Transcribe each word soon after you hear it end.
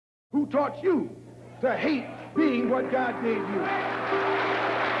who taught you to hate being what God gave you.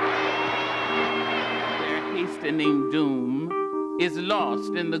 Their hastening doom is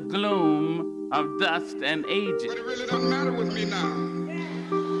lost in the gloom of dust and ages. But it really doesn't matter with me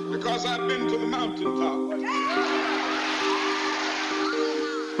now, because I've been to the mountaintop.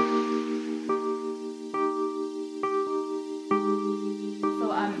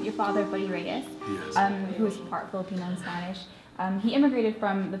 Your father, Buddy Reyes, yes. who was part Filipino and Spanish, he immigrated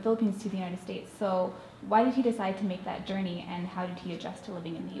from the Philippines to the United States. So why did he decide to make that journey, and how did he adjust to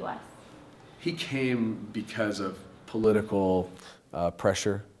living in the U.S.? He came because of political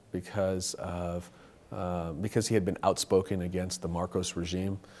pressure, because he had been outspoken against the Marcos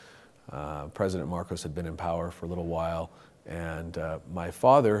regime. President Marcos had been in power for a little while, and my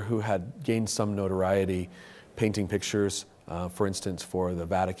father, who had gained some notoriety painting pictures, for instance, for the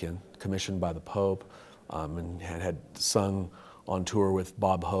Vatican, commissioned by the Pope, and had sung on tour with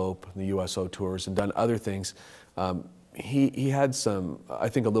Bob Hope, the USO tours, and done other things. He had some, I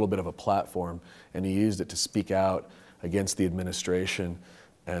think, a little bit of a platform, and he used it to speak out against the administration.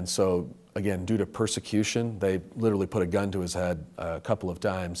 And so, again, due to persecution, they literally put a gun to his head a couple of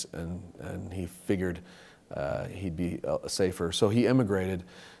times, and he figured he'd be safer. So he immigrated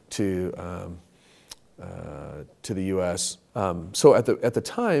to the U.S. So at the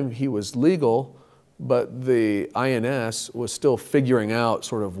time, he was legal, but the INS was still figuring out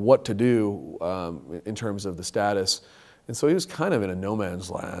sort of what to do in terms of the status. And so he was kind of in a no man's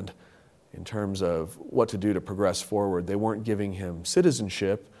land in terms of what to do to progress forward. They weren't giving him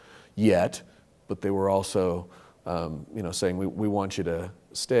citizenship yet, but they were also saying, we want you to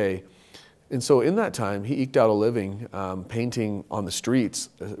stay. And so in that time, he eked out a living painting on the streets,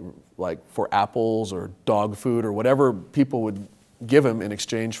 like for apples or dog food or whatever people would give him in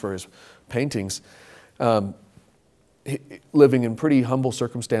exchange for his paintings. Living in pretty humble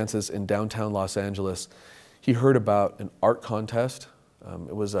circumstances in downtown Los Angeles, he heard about an art contest.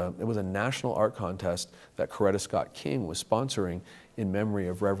 It was a national art contest that Coretta Scott King was sponsoring in memory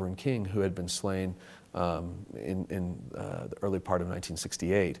of Reverend King, who had been slain in the early part of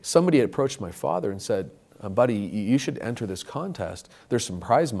 1968. Somebody had approached my father and said, buddy, you should enter this contest. There's some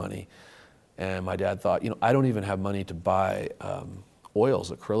prize money. And my dad thought, I don't even have money to buy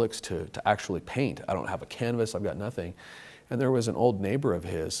oils, acrylics to actually paint. I don't have a canvas, I've got nothing. And there was an old neighbor of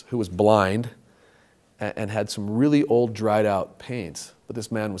his who was blind and had some really old dried out paints. But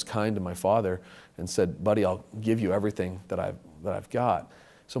this man was kind to my father and said, buddy, I'll give you everything that I've got.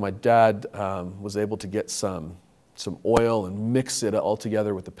 So my dad was able to get some oil and mix it all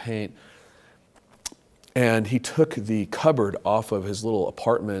together with the paint. And he took the cupboard off of his little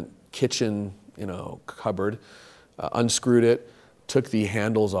apartment kitchen, cupboard, unscrewed it, took the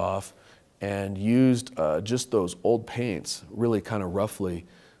handles off, and used just those old paints, really kind of roughly,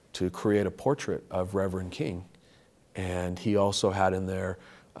 to create a portrait of Reverend King. And he also had in there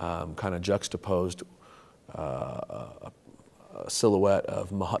kind of juxtaposed a silhouette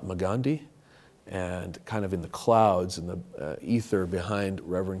of Mahatma Gandhi, and kind of in the clouds and the ether behind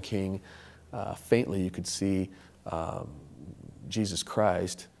Reverend King, faintly you could see Jesus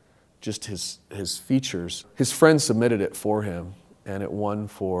Christ, just his features. His friend submitted it for him, and it won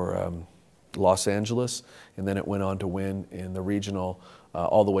for Los Angeles, and then it went on to win in the regional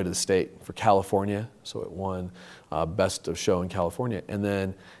all the way to the state for California. So it won Best of Show in California, and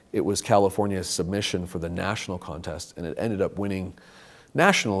then it was California's submission for the national contest, and it ended up winning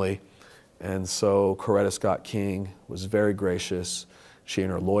nationally. And so Coretta Scott King was very gracious. She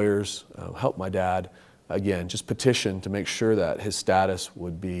and her lawyers helped my dad, again, just petition to make sure that his status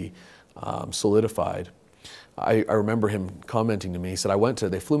would be solidified. I remember him commenting to me, he said,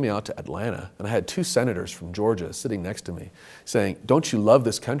 they flew me out to Atlanta, and I had two senators from Georgia sitting next to me saying, don't you love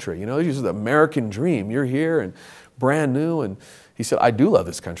this country? This is the American dream. You're here and brand new. And he said, I do love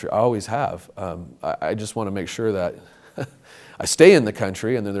this country. I always have. I just want to make sure that I stay in the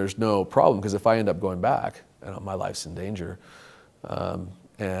country and then there's no problem, because if I end up going back, my life's in danger.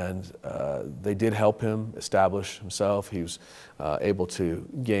 They did help him establish himself. He was able to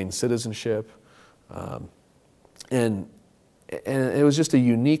gain citizenship. And it was just a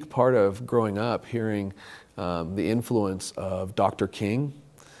unique part of growing up, hearing the influence of Dr. King.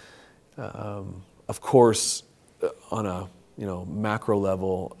 Of course, on a macro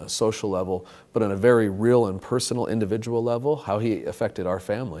level, a social level, but on a very real and personal individual level, how he affected our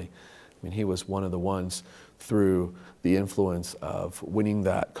family. He was one of the ones through the influence of winning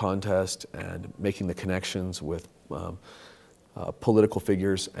that contest and making the connections with political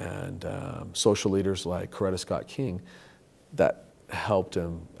figures and social leaders like Coretta Scott King that helped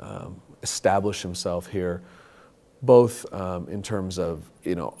him establish himself here both in terms of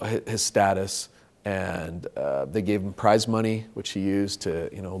his status, and they gave him prize money, which he used to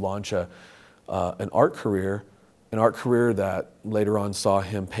launch an art career that later on saw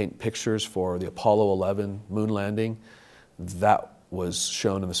him paint pictures for the Apollo 11 moon landing. That was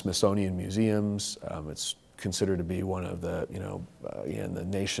shown in the Smithsonian museums. It's considered to be one of the the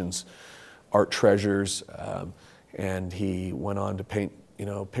nation's art treasures. And he went on to paint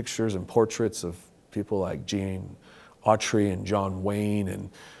pictures and portraits of people like Gene Autry and John Wayne and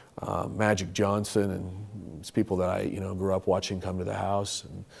Magic Johnson, and it's people that I grew up watching come to the house.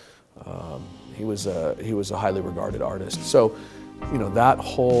 And he was a highly regarded artist. So that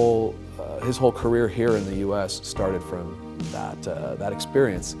whole his whole career here in the U.S. started from that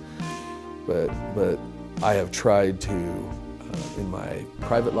experience. But I have tried to, in my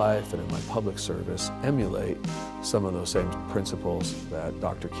private life and in my public service, emulate some of those same principles that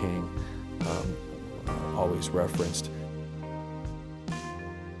Dr. King always referenced.